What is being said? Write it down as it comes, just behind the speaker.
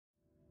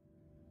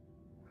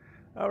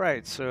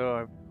Alright, so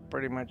I've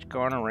pretty much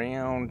gone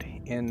around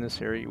in this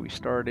area we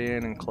started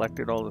in and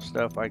collected all the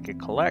stuff I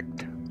could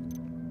collect.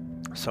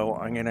 So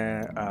I'm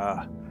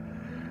gonna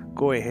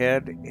go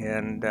ahead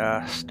and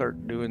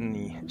start doing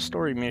the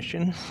story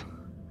missions.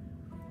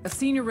 A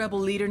senior rebel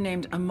leader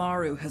named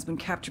Amaru has been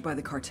captured by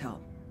the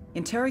cartel.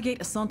 Interrogate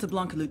a Santa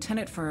Blanca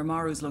lieutenant for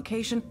Amaru's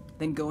location,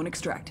 then go and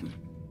extract him.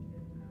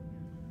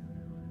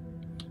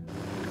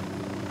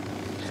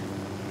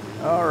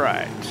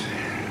 Alright.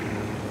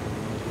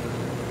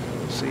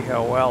 See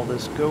how well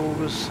this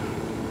goes.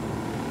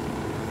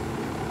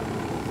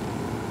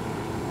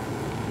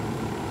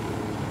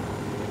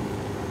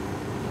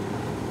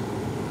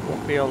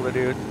 Won't be able to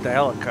do it with the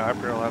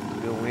helicopter. I'll have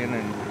to go in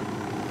and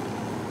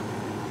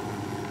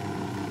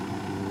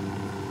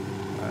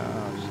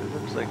so it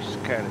looks like it's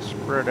kind of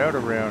spread out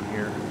around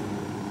here.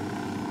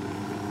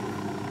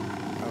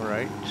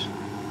 Alright.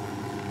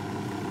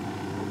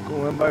 We'll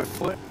go in by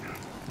foot.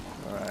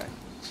 Alright,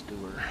 let's do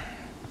her.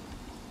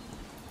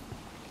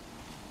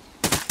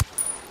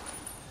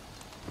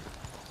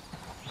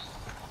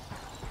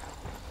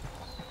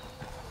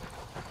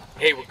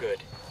 Hey, we're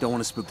good. Don't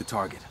want to spook the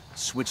target.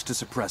 Switch to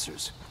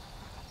suppressors.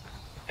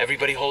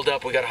 Everybody hold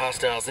up, we got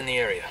hostiles in the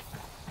area.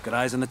 Got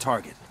eyes on the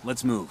target.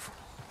 Let's move.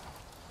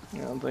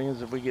 You know, the thing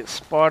is, if we get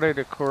spotted,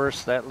 of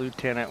course, that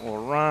lieutenant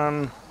will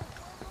run.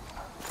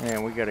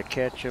 And we gotta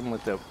catch him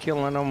without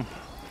killing him.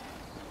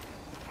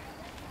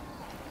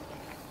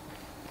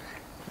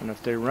 And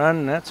if they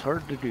run, that's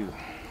hard to do.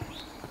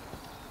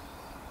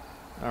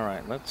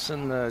 Alright, let's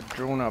send the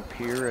drone up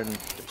here and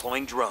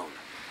Deploying drone.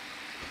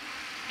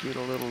 get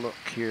a little look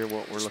here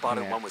what we're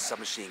Spotted looking at. one with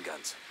submachine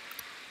guns.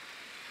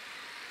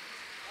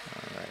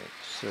 Alright,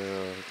 so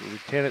the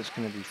lieutenant's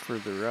gonna be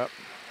further up.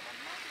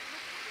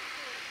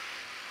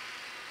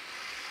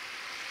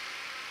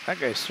 That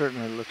guy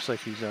certainly looks like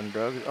he's on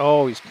drugs.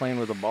 Oh, he's playing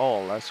with a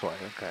ball, that's why,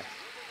 okay.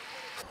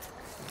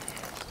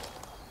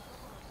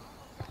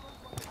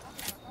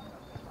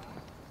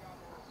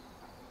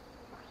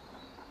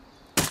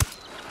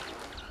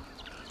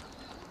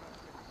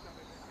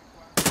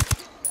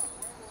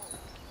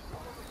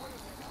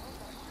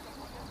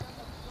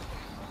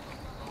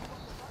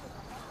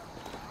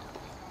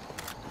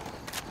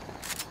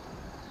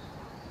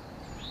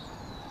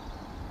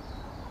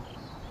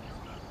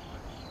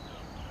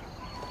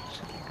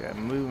 Got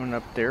moving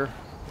up there.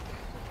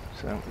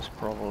 So that was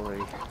probably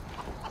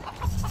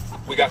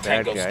We got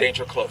bad tangos, guy.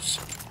 danger close.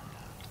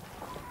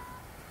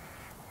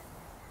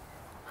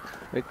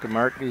 I can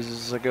mark these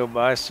as I go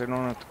by so I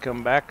don't have to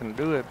come back and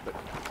do it, but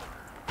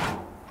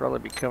probably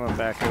be coming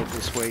back out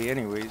this way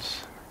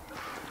anyways.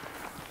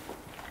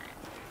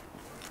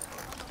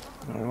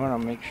 And we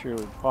want to make sure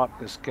we pop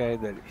this guy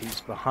that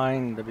he's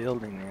behind the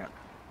building yet,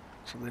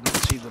 so they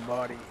don't see the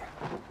body.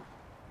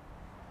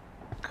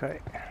 Okay.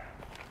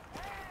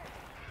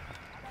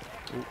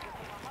 Ooh.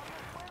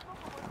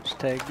 Let's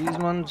tag these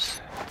ones.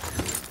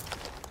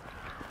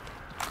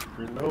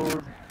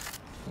 Reload.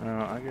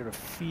 I got a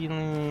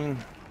feeling.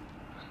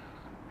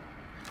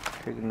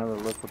 Take another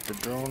look with the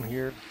drone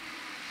here.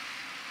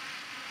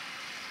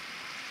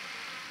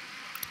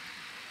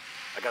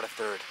 I got a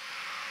third.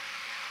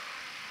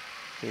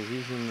 Okay,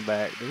 he's in the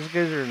back. Those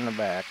guys are in the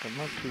back. I'm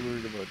not too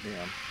worried about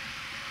them.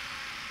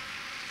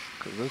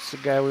 Because that's the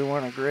guy we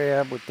want to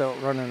grab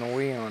without running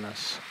away on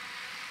us.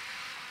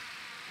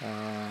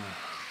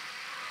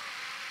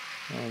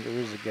 Oh, there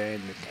is a guy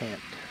in the tent.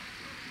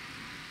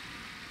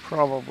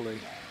 Probably.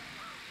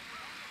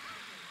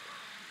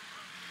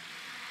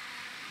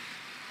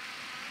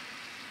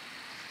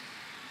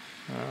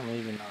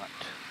 Maybe not.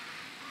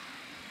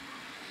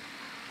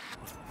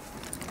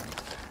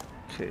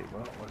 Okay,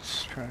 well,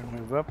 let's try and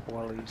move up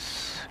while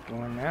he's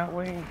going that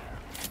way.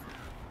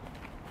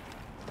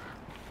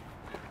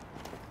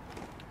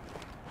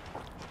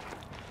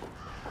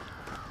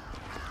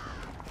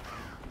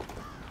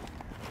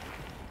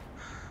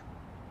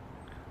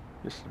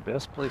 Just the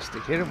best place to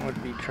hit him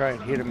would be try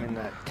and hit him in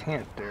that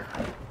tent there.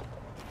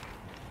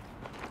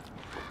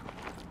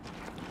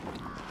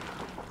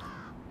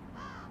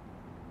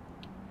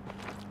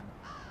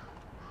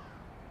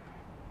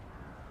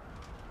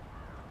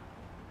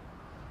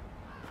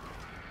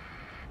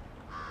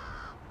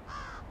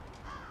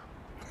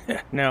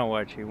 Now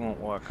watch, he won't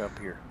walk up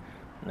here.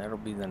 That'll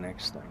be the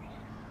next thing.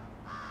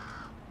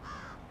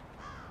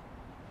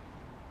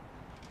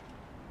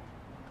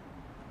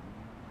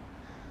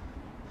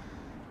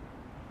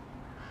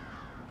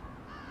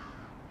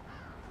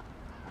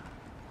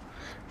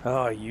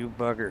 Oh, you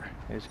bugger.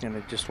 He's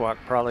gonna just walk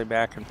probably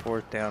back and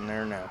forth down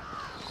there now.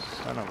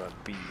 Son of a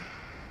bee.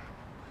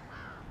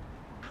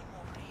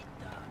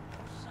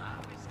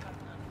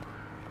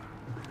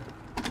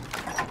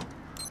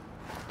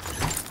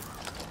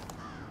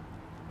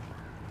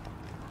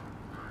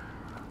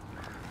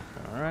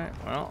 Alright,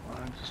 well,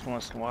 I just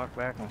wants to walk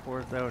back and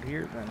forth out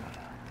here then.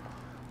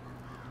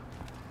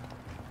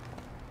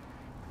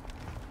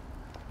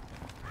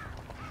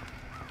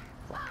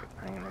 Fuck it,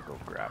 I'm gonna go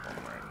grab him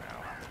right now.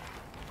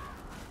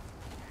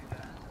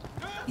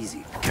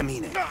 Easy.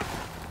 Camine.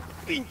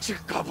 ¡Pinche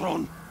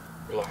cabrón!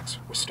 Relax,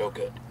 we're still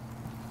good.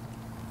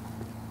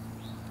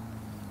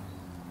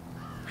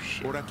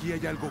 Por aquí hay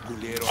algo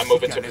culero, I'm así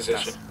moving que to alertas.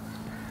 position.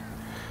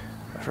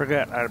 I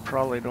forgot I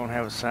probably don't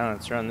have a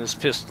silencer on this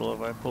pistol.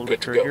 If I pull the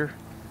Good to go. trigger,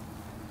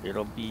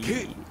 it'll be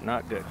 ¿Qué?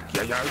 not good. Aquí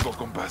hay algo,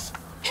 compas.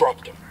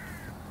 Dropped him.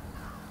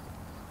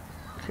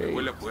 Okay,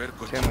 Huele a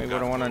puerco, tell me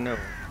what I want to know.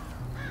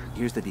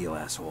 Here's the deal,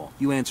 asshole.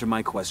 You answer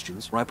my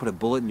questions, or I put a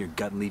bullet in your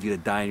gut and leave you to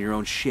die in your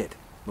own shit.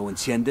 ¿Lo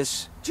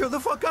entiendes? Chill the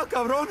fuck out,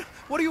 cabron.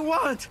 What do you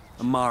want?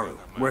 Amaru,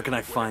 where can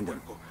I find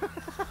him?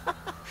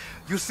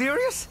 You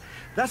serious?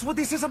 That's what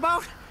this is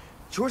about?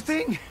 Sure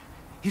thing.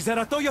 He's at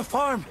Atoya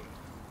Farm.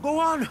 Go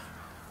on.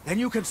 Then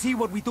you can see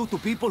what we do to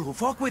people who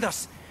fuck with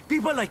us.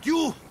 People like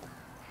you.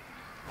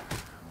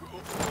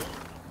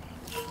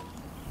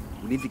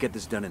 We need to get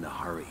this done in a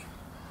hurry.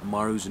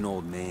 Amaru's an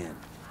old man.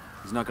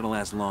 He's not gonna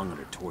last long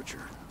under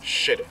torture.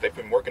 Shit, if they've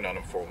been working on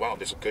him for a while,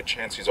 there's a good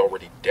chance he's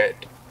already dead.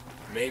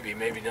 Maybe,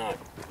 maybe not.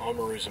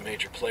 AMARU'S a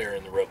major player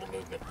in the rebel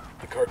movement.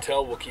 The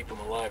cartel will keep him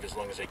alive as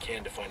long as they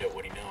can to find out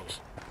what he knows.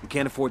 We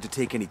can't afford to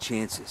take any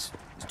chances.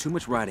 There's too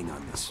much riding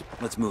on this.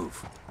 Let's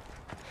move.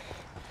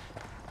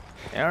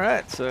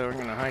 Alright, so we're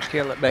gonna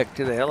hightail it back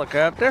to the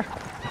helicopter.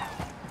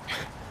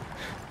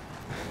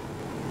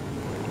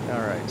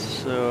 Alright,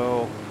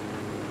 so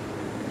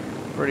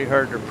pretty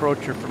hard to approach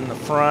her from the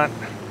front.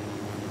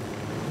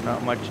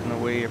 Not much in the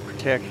way of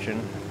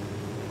protection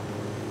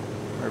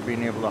or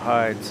being able to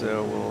hide,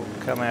 so we'll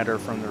come at her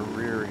from the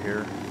rear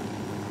here.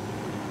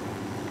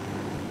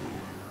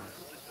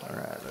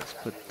 Alright, let's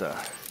put the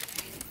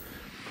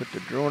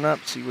drone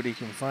up, see what he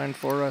can find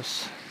for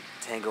us.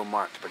 Tango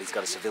marked, but he's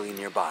got a civilian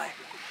nearby.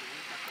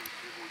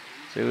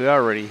 So we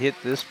already hit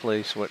this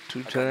place, what, 2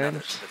 I got another.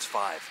 times? That's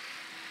 5.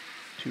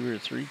 2 or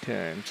 3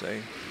 times,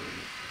 eh?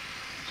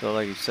 So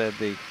like you said,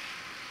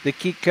 they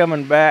keep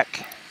coming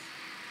back.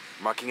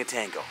 Marking a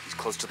tango. He's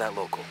close to that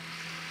local.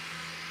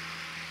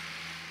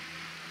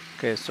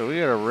 Okay, so we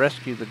gotta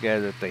rescue the guy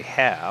that they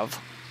have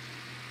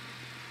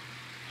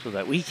so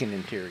that we can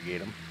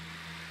interrogate him.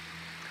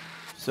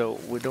 So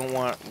we don't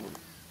want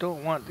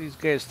these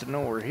guys to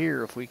know we're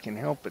here if we can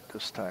help it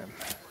this time.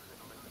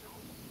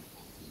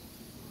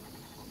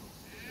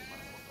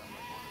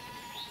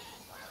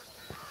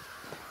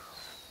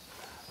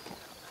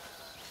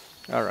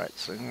 Alright,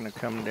 so I'm gonna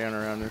come down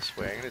around this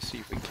way. I'm gonna see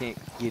if we can't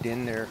get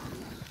in there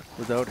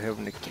without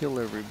having to kill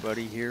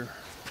everybody here.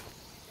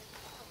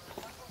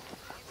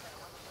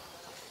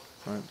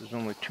 Alright, there's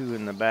only 2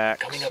 in the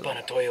back. Coming up on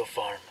Atoya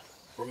Farm.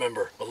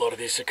 Remember, a lot of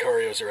these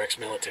Sicarios are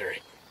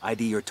ex-military.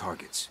 ID your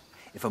targets.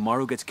 If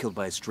Amaru gets killed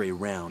by a stray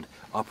round,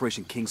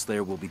 Operation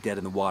Kingslayer will be dead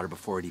in the water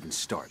before it even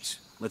starts.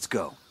 Let's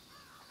go.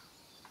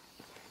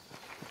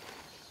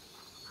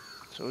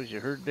 So as you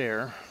heard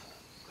there,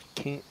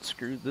 can't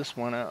screw this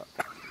one up.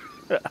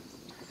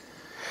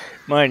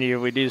 Mind you,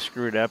 if we do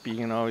screw it up, you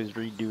can always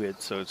redo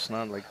it, so it's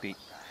not like the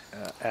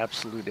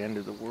absolute end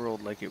of the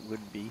world like it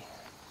would be.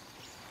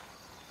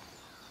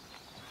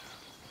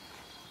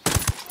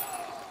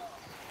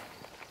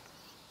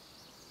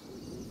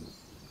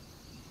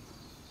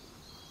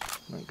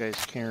 That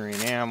guy's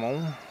carrying ammo.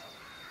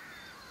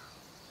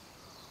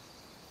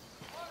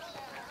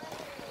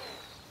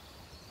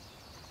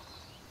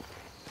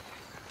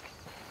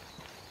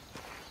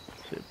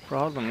 So the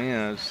problem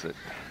is that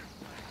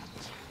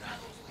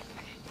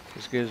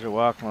these guys are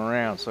walking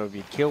around, so if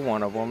you kill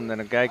one of them, then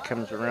a guy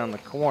comes around the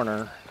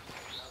corner,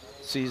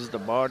 sees the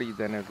body,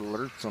 then it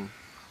alerts them.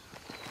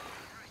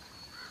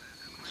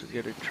 So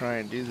you gotta try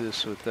and do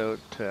this without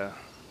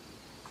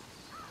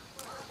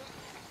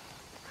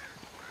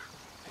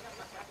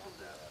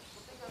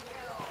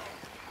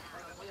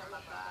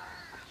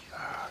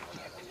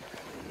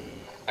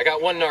I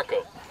got one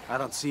narco. I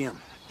don't see him.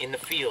 In the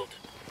field.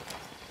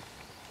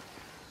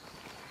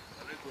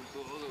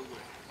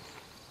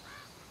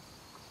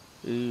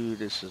 ooh,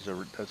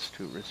 that's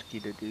too risky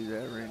to do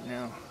that right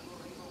now.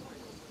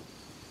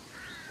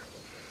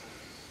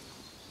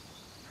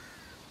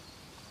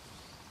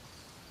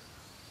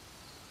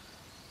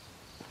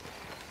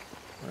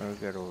 What do we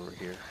got over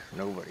here?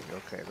 Nobody.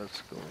 Okay,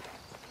 let's go.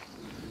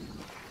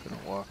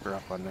 Gonna walk her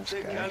up on this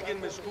Sé que guy. alguien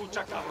me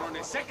escucha,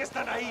 cabrones. Sé que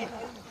están ahí.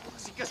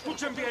 Así que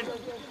escuchen bien.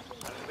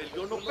 La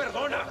rebelión no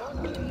perdona.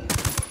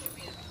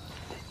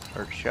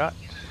 First shot.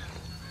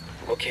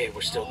 Okay,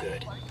 we're still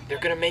good. They're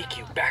gonna make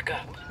you. Back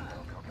up.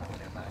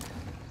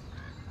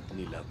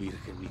 Ni la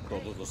Virgen ni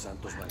todos los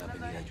santos van a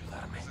venir a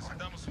ayudarme.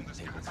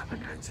 Tengo que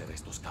convencer a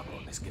estos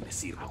cabrones que me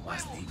sirvo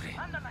más libre.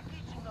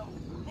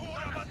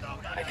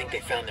 I think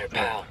they found their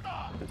pal.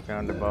 We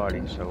found the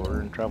body, so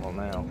we're in trouble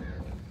now.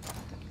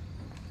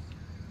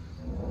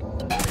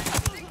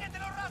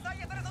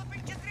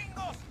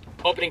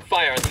 Opening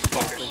fire on these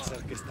fuckers.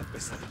 Pensar que esta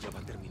pesadilla va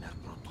a terminar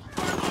pronto.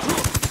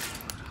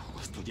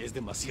 Esto ya es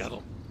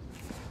demasiado.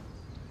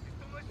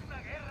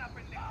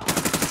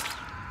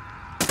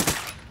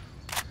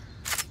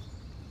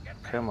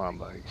 Come on,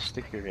 buddy.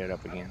 Stick your head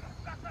up again.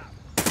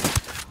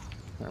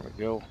 There we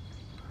go.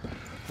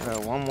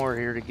 One more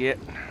here to get.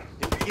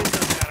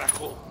 Entiendan,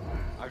 carajo.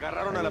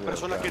 Agarraron a la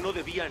persona que no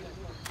debían.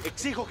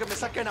 Exijo que me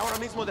saquen ahora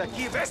mismo de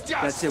aquí,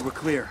 bestias. That's it, we're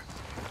clear.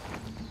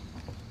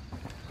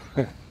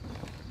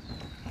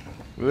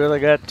 We really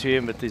got to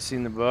him, but they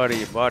seen the body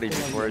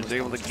before I was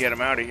able to get him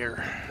out of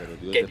here.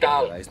 ¿Qué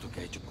tal?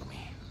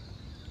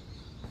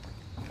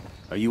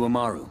 Are you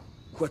Amaru?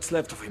 What's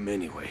left of him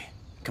anyway?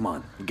 Come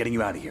on, we're getting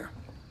you out of here.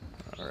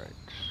 Alright.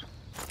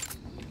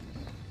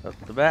 Up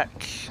the back,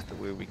 the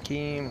way we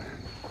came.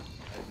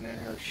 And then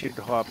I should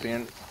hop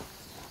in.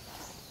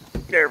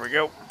 There we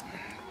go.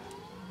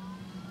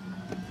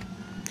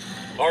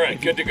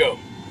 Alright, good to go.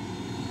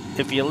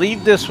 If you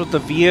leave this with the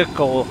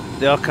vehicle,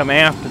 they'll come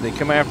after. They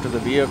come after the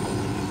vehicle.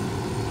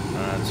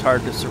 It's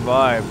hard to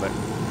survive, but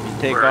you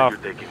take Where off are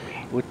you taking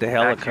me? with the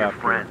Back to your helicopter.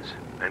 friends.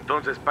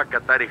 Entonces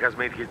Pacatari has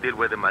made his deal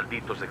with the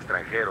malditos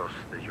extranjeros,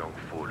 the young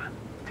fool.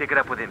 Take it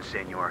up with him,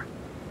 senor.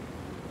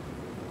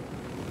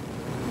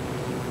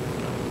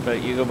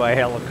 But you go by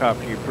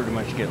helicopter, you pretty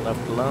much get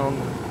left alone.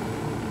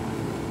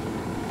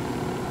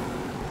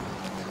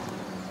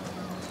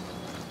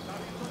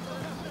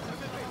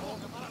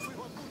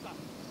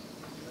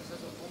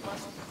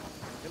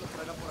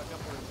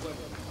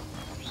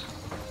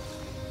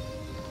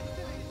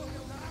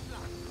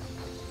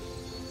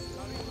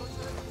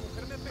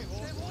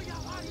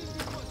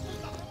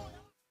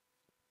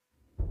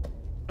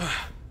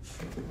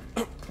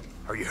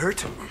 Are you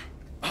hurt?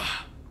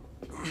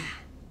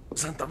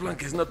 Santa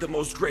Blanca is not the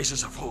most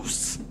gracious of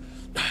hosts.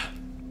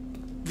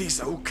 These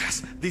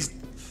AUCAs, these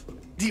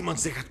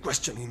demons they had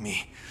questioning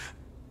me.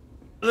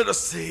 Let us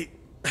say,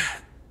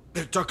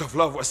 their talk of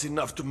love was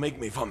enough to make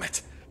me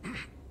vomit.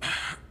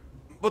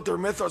 But their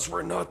methods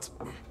were not...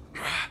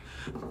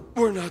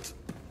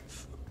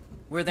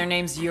 Were their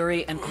names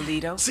Yuri and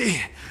Polito?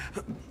 Sí,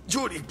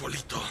 Yuri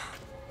Polito.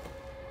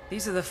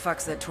 These are the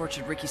fucks that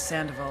tortured Ricky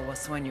Sandoval while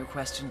Sueño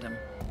questioned him.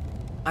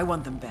 I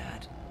want them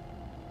bad.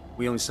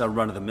 We only saw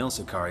run-of-the-mill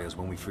Sicarios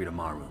when we freed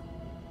Amaru.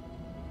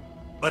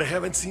 But I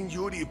haven't seen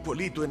Yuri and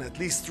Polito in at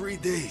least 3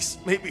 days,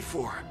 maybe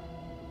 4.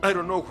 I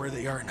don't know where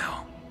they are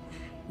now.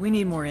 We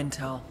need more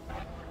intel.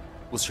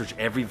 We'll search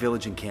every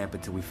village and camp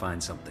until we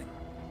find something.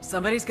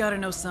 Somebody's gotta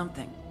know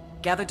something.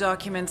 Gather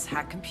documents,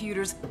 hack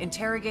computers,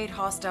 interrogate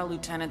hostile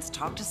lieutenants,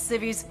 talk to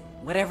civvies,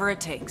 whatever it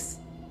takes.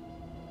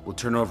 We'll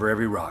turn over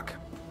every rock.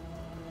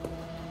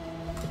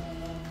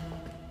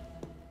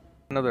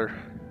 Another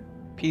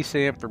piece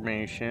of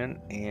information,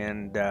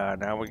 and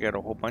now we got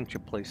a whole bunch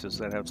of places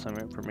that have some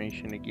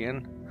information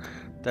again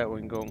that we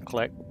can go and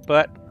collect.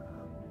 But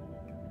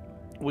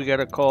we got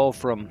a call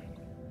from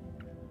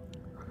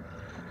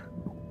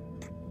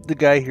the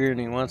guy here, and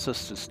he wants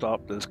us to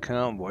stop this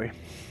convoy.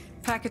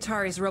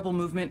 Pakatari's rebel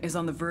movement is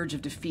on the verge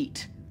of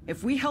defeat.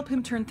 If we help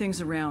him turn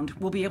things around,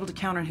 we'll be able to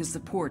count on his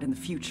support in the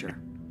future.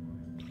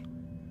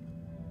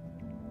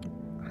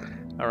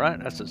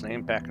 Alright, that's his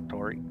name,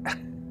 Pakatori.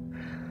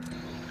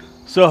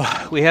 So,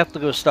 we have to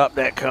go stop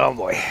that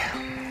convoy.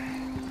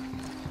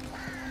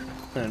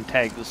 And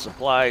tag the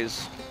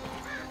supplies.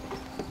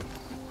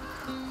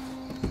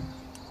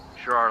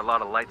 Sure are a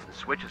lot of lights and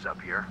switches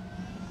up here.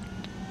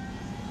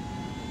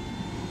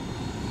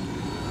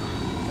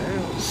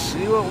 Let's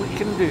see what we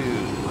can do.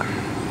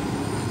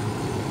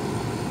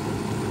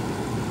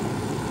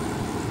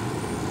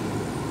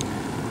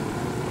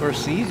 Of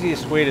course, the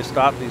easiest way to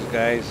stop these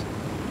guys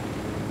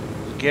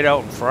is get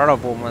out in front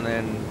of them and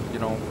then, you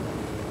know,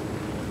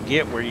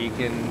 get where you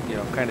can, you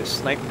know, kind of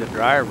snipe the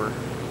driver.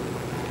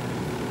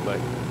 But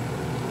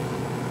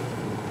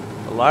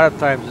a lot of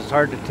times it's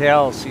hard to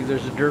tell. See,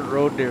 there's a dirt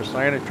road there, so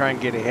I'm going to try and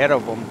get ahead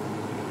of him.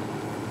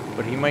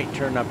 But he might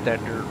turn up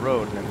that dirt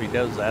road, and if he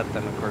does that,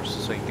 then of course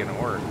this ain't going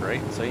to work,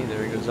 right? See,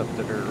 there he goes up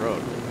the dirt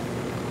road.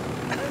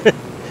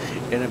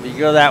 And if you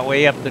go that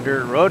way up the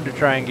dirt road to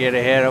try and get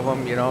ahead of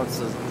him, you know, it's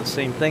the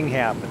same thing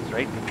happens,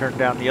 right? You turn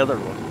down the other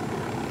road.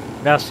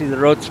 Now see, the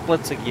road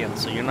splits again,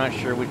 so you're not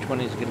sure which one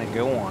he's going to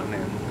go on,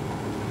 and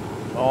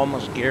I'll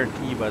almost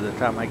guarantee by the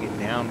time I get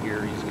down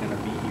here, he's going to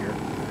be here.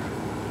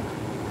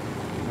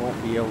 He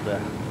won't be able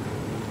to.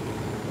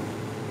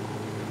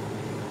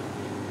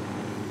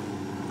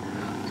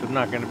 So I'm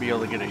not going to be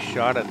able to get a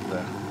shot at the.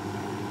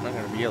 I'm not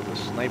going to be able to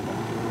snipe him.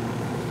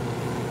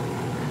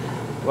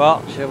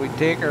 Well, shall we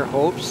take our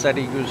hopes that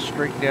he goes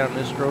straight down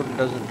this road and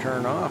doesn't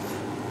turn off?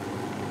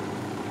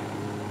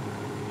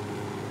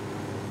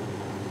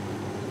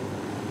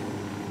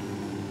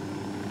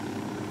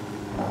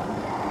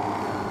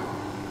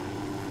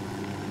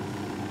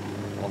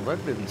 Well,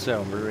 that didn't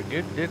sound very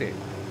good, did it?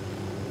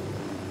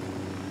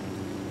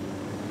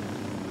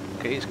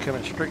 Okay, he's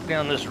coming straight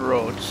down this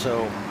road,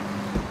 so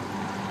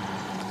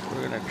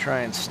we're gonna try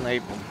and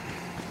snipe him.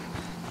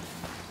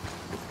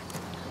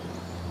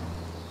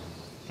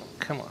 Oh,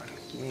 come on,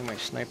 give me my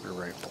sniper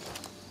rifle.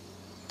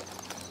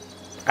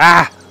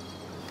 Ah!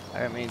 I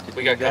didn't mean to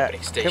do got that.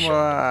 company, stay Come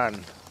sharp.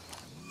 on!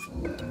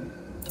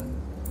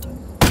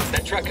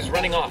 That truck is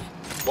running off.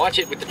 Watch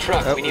it with the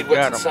truck. Oh, we need we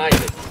what's got him. inside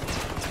of it.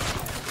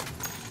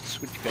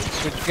 Switch gun,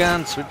 switch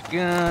gun, switch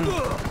gun.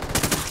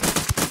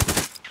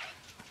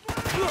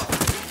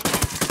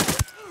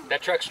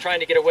 That truck's trying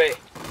to get away.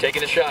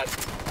 Taking a shot.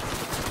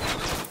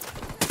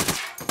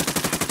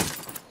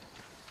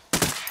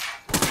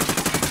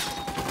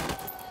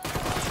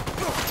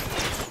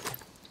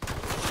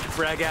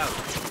 Frag out.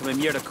 Come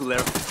mierda,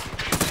 culero.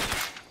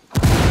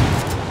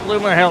 Blew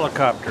my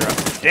helicopter up.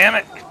 Damn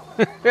it!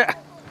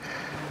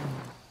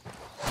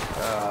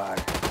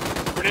 God.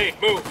 Grenade,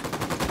 move!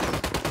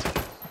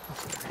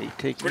 They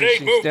take Grenade, these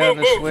things move, down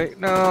move, this move. way.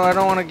 No, I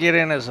don't want to get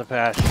in as a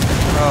passenger.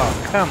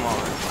 Oh, come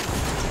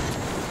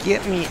on.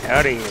 Get me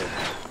out of here.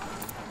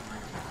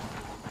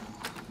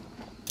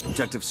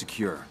 Objective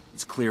secure.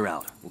 It's clear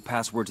out. We'll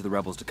pass word to the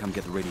rebels to come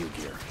get the radio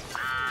gear.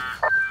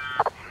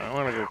 I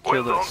want to go kill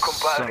Well done, this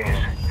son of a-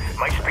 compadres.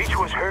 My speech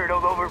was heard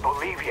all over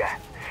Bolivia.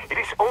 It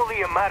is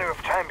only a matter of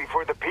time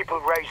before the people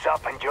rise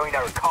up and join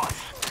our cause.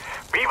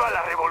 Viva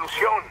la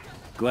revolución!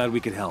 Glad we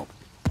could help.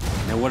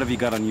 Now what have you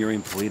got on Yuri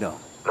and Polito?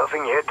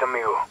 Nothing yet,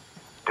 amigo.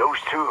 Those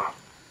two,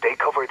 they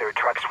cover their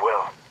tracks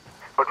well.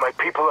 But my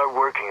people are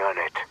working on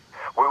it.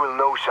 We will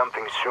know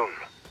something soon.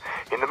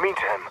 In the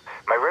meantime,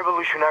 my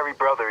revolutionary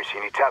brothers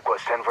in ITACUA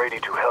stand ready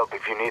to help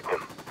if you need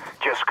them.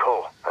 Just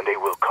call, and they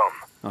will come.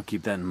 I'll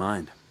keep that in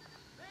mind.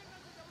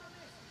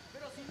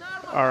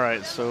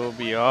 Alright, so we'll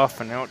be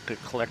off and out to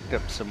collect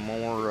up some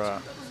more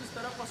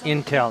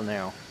intel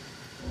now.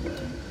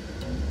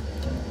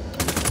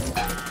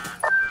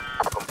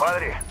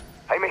 Compadre,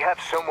 I may have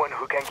someone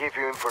who can give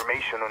you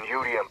information on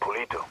Yuri and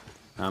Polito.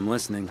 I'm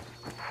listening.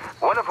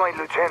 One of my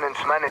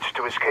lieutenants managed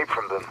to escape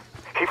from them.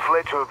 He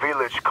fled to a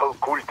village called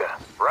CULTA.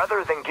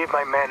 Rather than give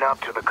my man up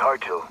to the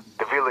cartel,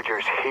 the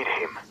villagers hid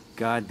him.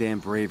 Goddamn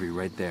bravery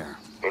right there.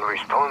 In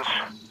response,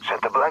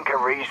 Santa Blanca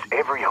razed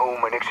every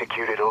home and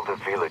executed all the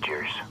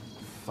villagers.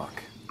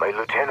 Fuck. My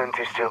lieutenant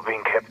is still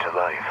being kept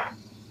alive.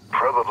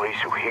 Probably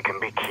so he can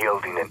be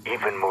killed in an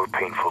even more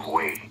painful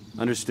way.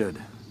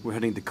 Understood. We're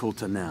heading to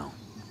CULTA now.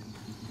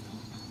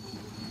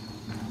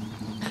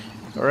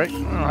 Alright,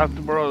 I'll have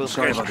to borrow this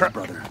Sorry guy's about truck.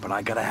 this, brother, but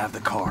I gotta have the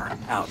car.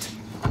 Out.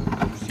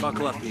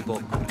 Buckle up, people.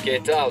 ¿Qué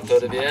tal?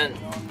 ¿Todo bien?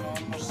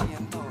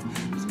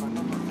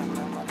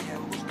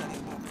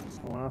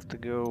 We'll have to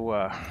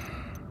go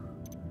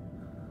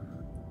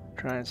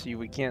try and see if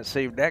we can't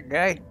save that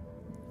guy.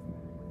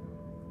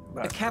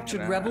 A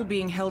captured rebel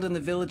being held in the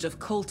village of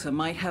CULTA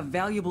might have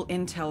valuable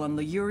intel on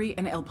Yuri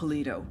and El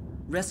Polito.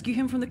 Rescue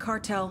him from the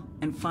cartel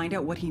and find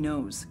out what he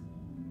knows.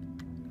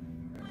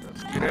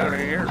 Let's get out of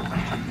here.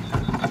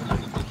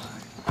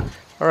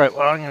 Alright,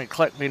 well, I'm going to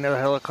collect me another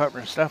helicopter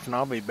and stuff, and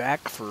I'll be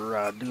back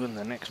for doing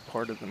the next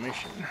part of the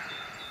mission.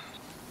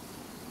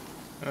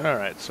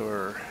 Alright, so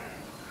we're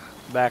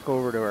back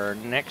over to our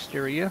next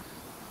area.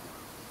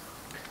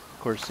 Of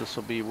course, this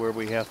will be where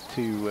we have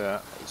to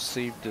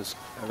save this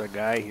other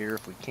guy here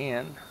if we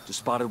can. Just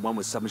spotted one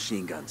with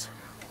submachine guns.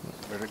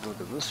 Better go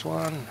to this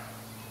one.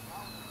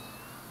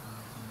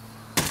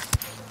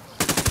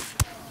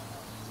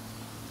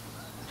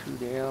 Two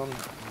down.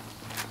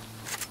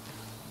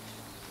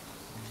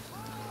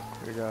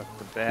 Right off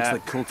the bat.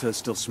 Looks like CULTA is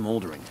still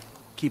smoldering.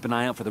 Keep an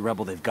eye out for the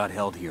rebel they've got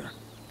held here.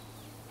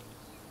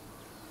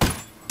 I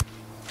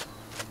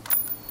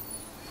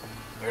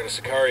got a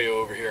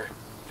Sicario over here.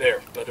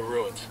 There, by the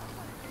ruins.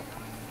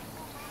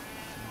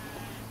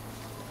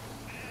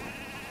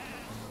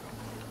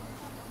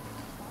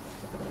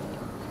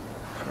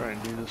 Try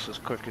and do this as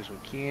quick as we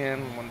can.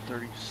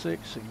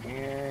 136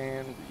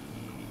 again.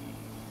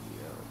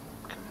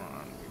 Come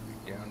on, maybe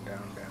down,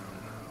 down, down.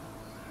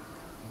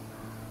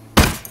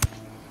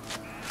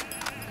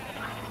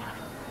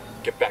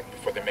 Get back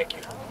before they make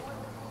you.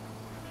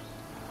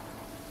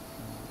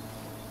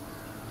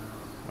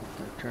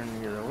 Turn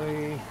the other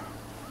way.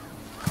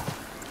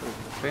 Over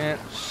the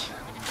fence.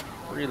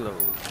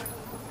 Reload.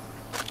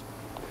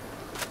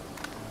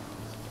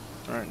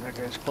 Alright, that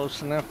guy's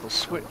close enough. We'll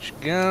switch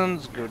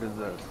guns. Go to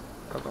the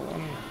other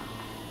one.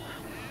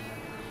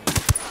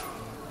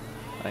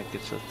 I think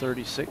it's a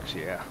 36,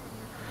 yeah.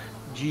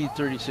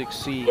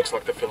 G36C. Looks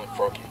like they're feeling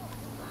froggy.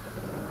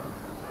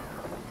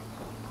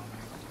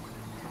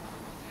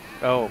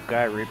 Oh,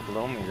 guy right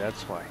below me,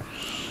 that's why.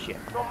 Shit.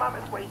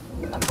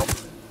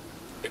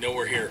 They know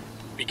we're here.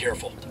 Be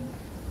careful.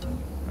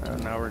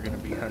 Now we're gonna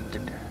be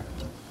hunted.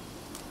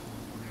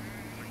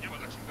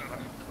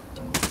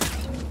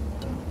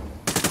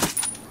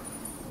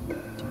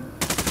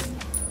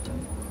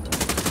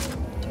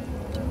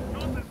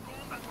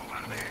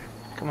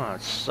 Come on,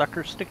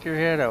 sucker, stick your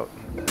head out.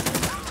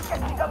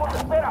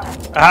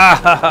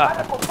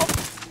 Ah!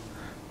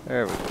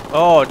 There we go.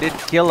 Oh, it did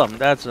kill him.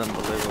 That's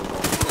unbelievable.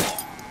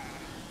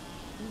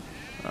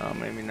 Oh,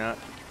 maybe not.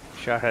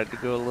 Shot had to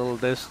go a little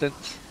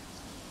distance.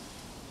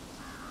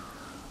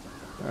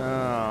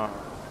 Oh.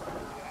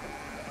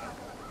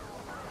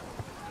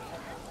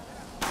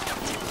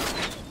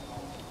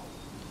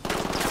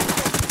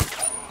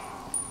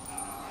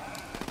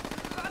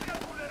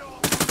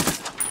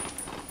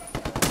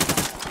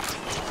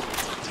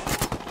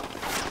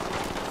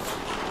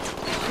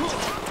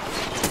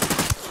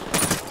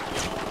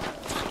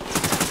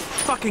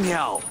 Fucking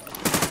hell!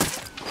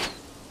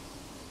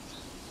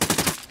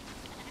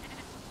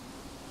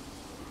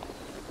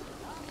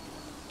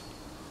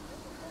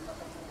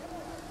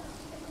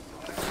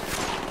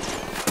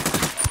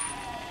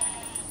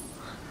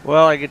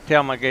 Well, I could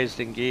tell my guys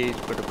to engage,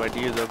 but if I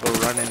do, they'll go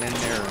running in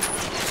there.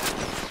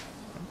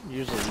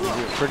 Usually we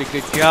do a pretty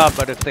good job,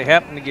 but if they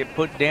happen to get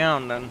put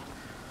down, then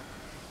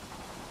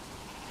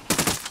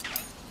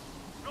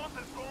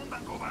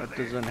that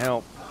doesn't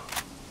help.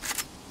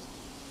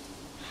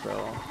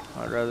 So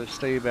I'd rather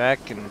stay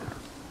back and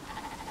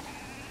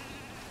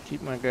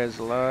keep my guys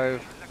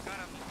alive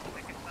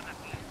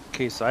in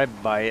case I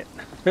buy it.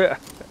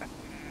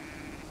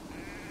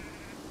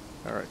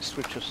 Alright,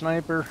 switch to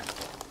sniper.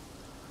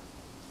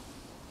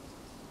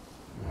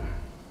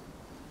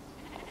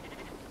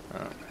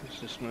 He's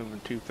just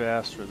moving too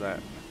fast for that.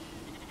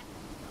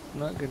 I'm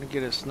not gonna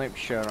get a snipe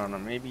shot on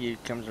him. Maybe he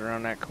comes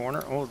around that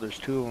corner. Oh, there's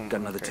two of them.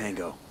 Got another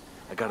tango.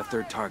 I got a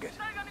third target.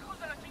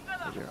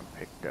 We'll get them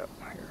picked up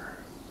here.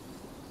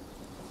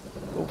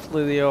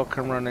 Hopefully they all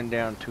come running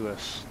down to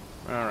us.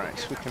 Alright,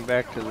 switching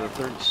back to the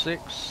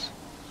 36.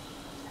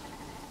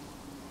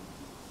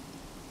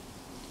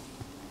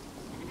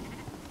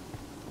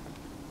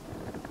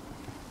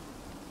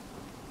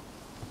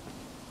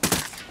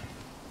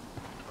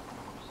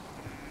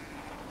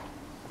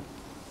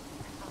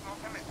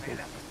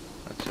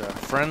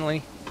 That's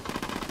friendly.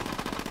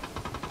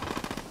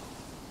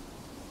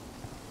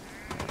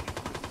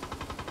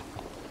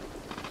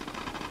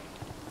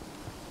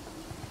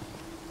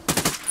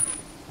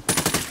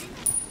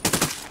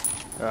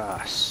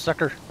 Ah,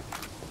 sucker.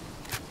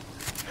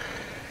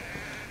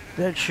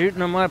 Bad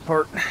shooting on my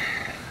part.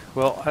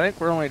 Well, I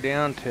think we're only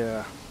down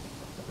to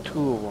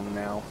 2 of them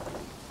now.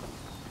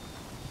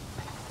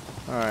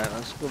 Alright,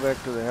 let's go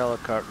back to the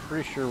helicopter.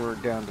 Pretty sure we're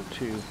down to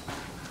 2.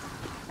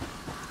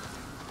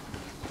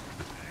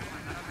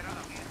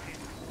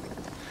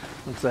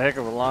 It's a heck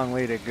of a long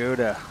way to go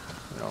to,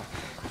 you know,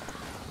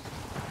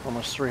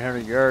 almost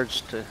 300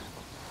 yards to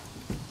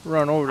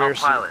run over there,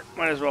 so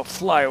might as well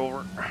fly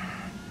over.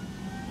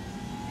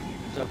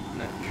 It's up in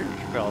that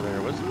church bell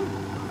there, wasn't it?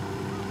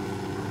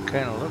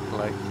 Kind of looked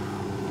like.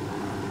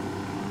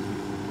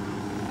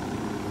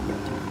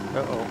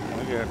 Uh-oh,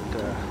 we got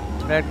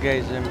bad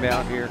guys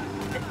inbound here.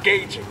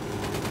 Engaging.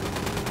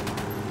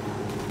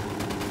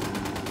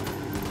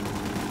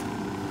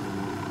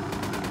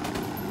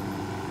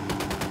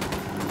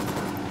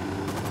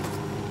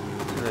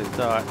 I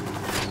thought.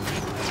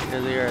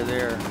 Here they are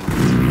there.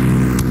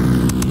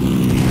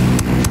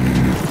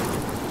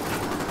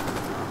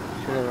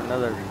 Should have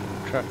another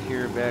truck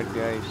here, bad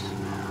guys.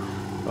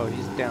 Oh,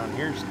 he's down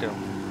here still.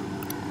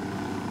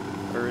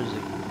 Or is he?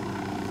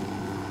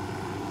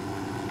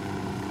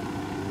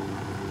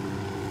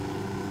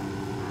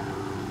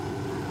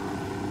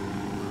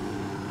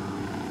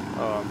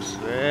 Oh,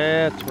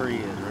 that's where he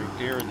is, right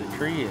there where the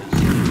tree is.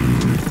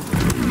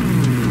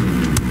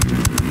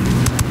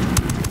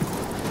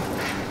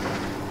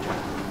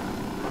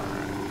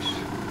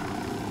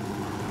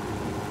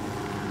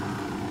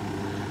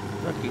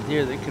 Lucky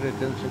there, they could have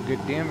done some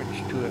good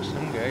damage to us,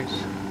 some guys.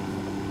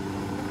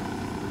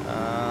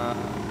 I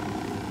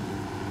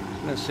was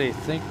gonna say, I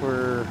think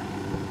we're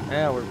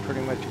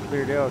pretty much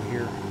cleared out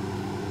here.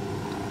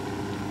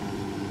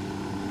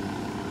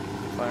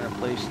 Find a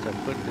place to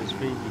put this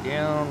baby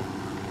down.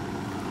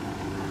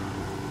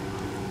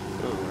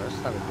 Oh,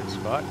 that's not a good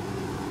spot.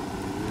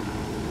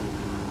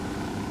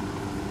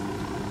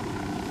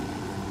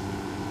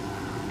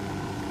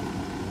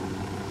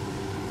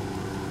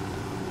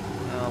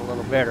 A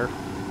little better.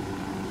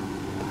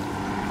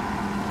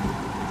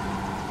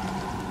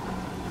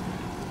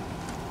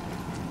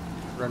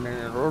 Running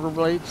in rotor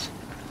blades.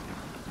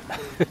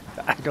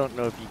 I don't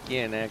know if you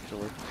can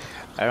actually.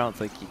 I don't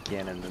think you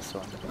can in this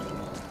one.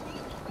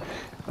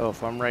 Oh,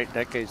 if I'm right,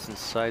 that guy's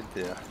inside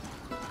the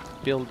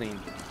building.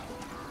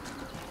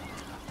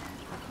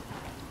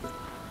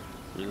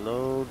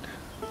 Reload.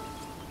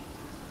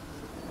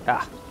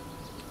 Ah.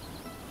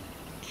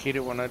 Hate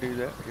it when I do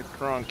that. Hit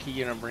the wrong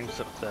key and it brings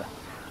up the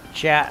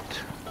chat.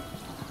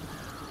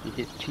 You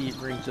hit T, it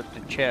brings up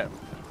the chat.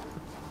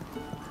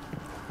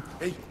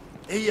 Hey,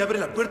 hey, abre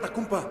la puerta,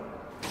 compa.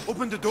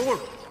 Open the door.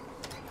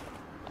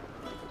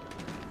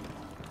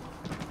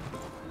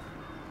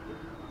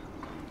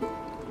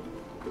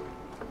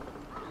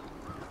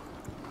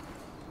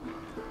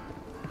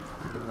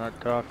 He's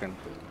not talking.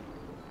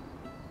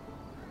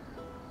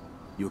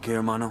 You okay,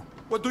 hermano?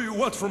 What do you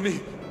want from me?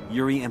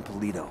 Yuri and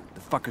Polito, the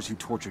fuckers who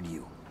tortured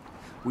you.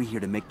 We're here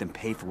to make them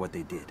pay for what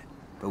they did.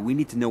 But we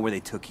need to know where they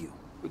took you.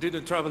 We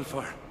didn't travel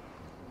far.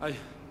 I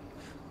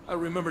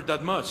remember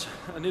that much,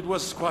 and it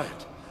was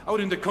quiet. Out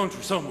in the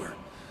country somewhere.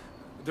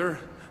 There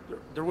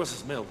was a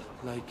smell,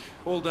 like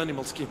old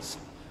animal skins.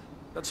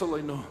 That's all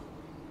I know.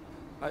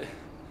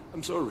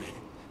 I'm sorry.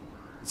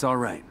 It's all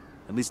right.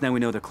 At least now we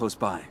know they're close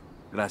by.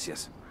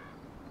 Gracias.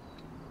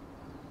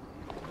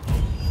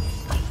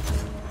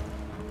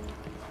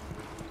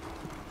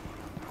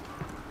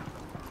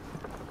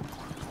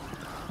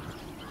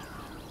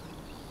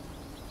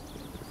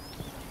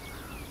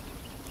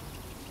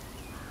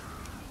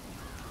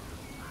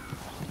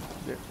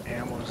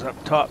 Ammo's up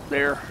top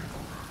there.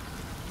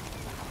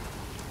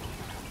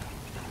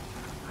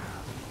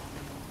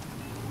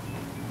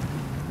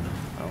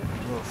 Oh,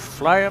 we'll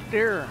fly up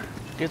there,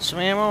 get some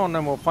ammo, and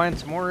then we'll find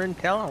some more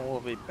intel, and we'll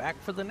be back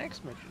for the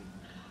next mission.